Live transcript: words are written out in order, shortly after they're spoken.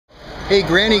Hey,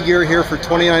 Granny Gear here for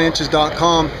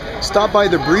 29inches.com. Stopped by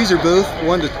the Breezer booth.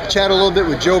 Wanted to chat a little bit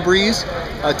with Joe Breeze.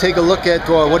 Take a look at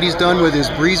what he's done with his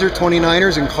Breezer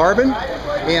 29ers in carbon.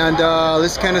 And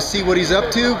let's kind of see what he's up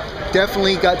to.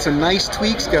 Definitely got some nice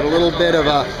tweaks. Got a little bit of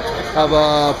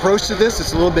a approach to this.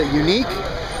 It's a little bit unique.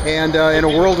 And in a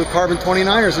world of carbon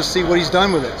 29ers, let's see what he's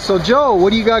done with it. So Joe,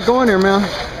 what do you got going here, man?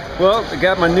 Well, I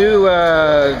got my new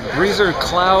Breezer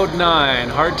Cloud 9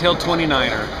 hardtail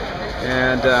 29er.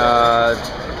 And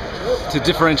to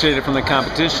differentiate it from the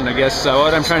competition, I guess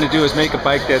what I'm trying to do is make a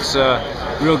bike that's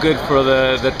real good for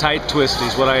the tight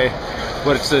twisties,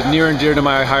 what's near and dear to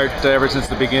my heart ever since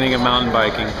the beginning of mountain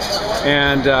biking.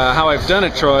 And how I've done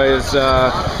it, Troy, is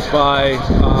by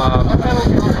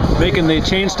making the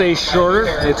chainstay shorter.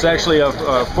 It's actually a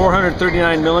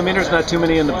 439 millimeters, not too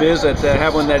many in the biz that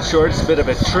have one that short. It's a bit of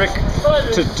a trick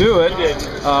to do it.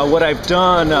 What I've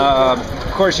done,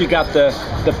 of course, you got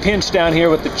the pinch down here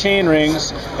with the chain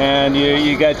rings, and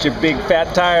you got your big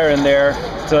fat tire in there,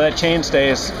 so that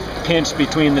chainstay is pinched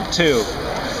between the two.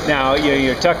 Now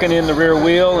you're tucking in the rear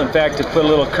wheel. In fact, to put a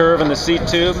little curve in the seat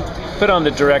tube, put on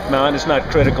the direct mount. It's not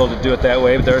critical to do it that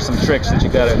way, but there are some tricks that you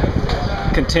got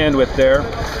to contend with there.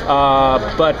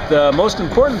 But the most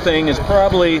important thing is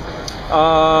probably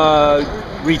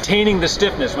retaining the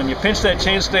stiffness. When you pinch that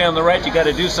chainstay on the right, you got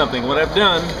to do something. What I've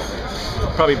done,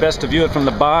 probably best to view it from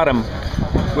the bottom,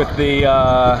 with the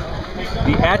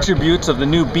attributes of the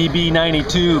new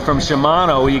BB92 from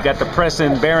Shimano. You got the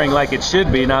press-in bearing like it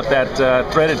should be, not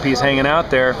that threaded piece hanging out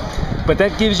there. But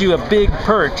that gives you a big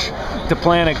perch to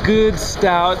plant a good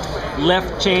stout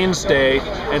left chainstay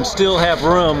and still have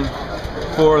room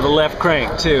for the left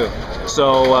crank too.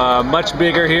 So much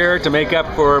bigger here to make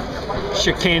up for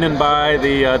chicaning by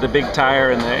the big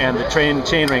tire and the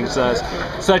chain rings,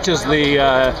 such as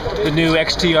the new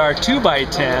XTR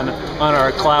 2x10 on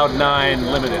our Cloud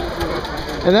 9 Limited.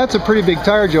 And that's a pretty big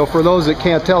tire, Joe. For those that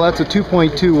can't tell, that's a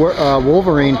 2.2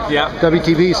 Wolverine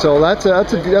WTB. So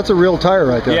that's a real tire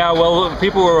right there. Yeah, well,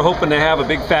 people were hoping to have a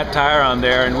big fat tire on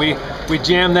there, and we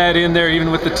jammed that in there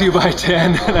even with the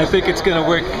 2x10, and I think it's going to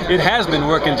work. It has been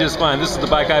working just fine. This is the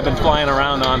bike I've been flying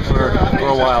around on for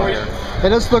a while here.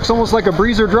 And this looks almost like a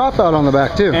Breezer dropout on the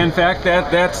back too. In fact,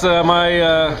 that's my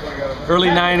early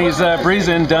 90s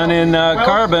Breezer done in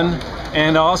carbon,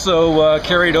 and also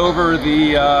carried over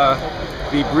the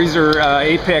Breezer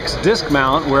Apex disc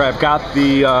mount, where I've got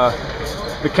the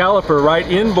caliper right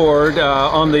inboard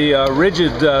on the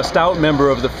rigid stout member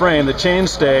of the frame, the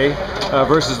chainstay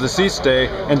versus the seat stay,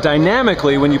 and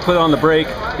dynamically when you put on the brake,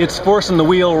 it's forcing the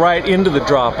wheel right into the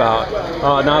dropout,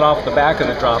 not off the back of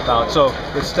the dropout. So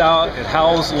it's stout, it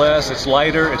howls less, it's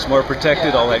lighter, it's more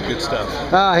protected, all that good stuff.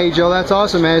 Hey Joe, that's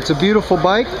awesome, man. It's a beautiful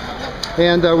bike,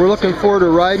 and we're looking forward to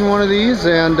riding one of these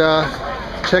and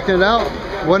checking it out.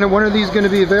 When are these going to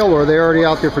be available? Or are they already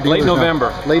out there for dealers? Late November.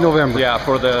 Now? Late November. Yeah,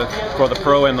 for the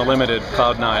Pro and the Limited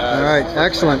Cloud 9. All right,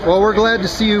 excellent. Well, we're glad to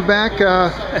see you back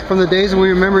from the days when we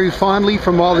remember you fondly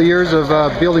from all the years of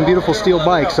building beautiful steel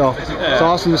bikes. So it's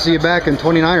awesome to see you back in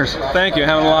 29ers. Thank you.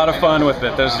 Having a lot of fun with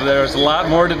it. There's a lot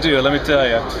more to do, let me tell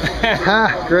you.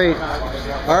 Great.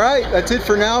 All right, that's it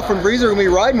for now from Breezer. We'll be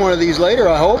riding one of these later,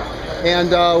 I hope, and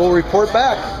we'll report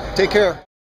back. Take care.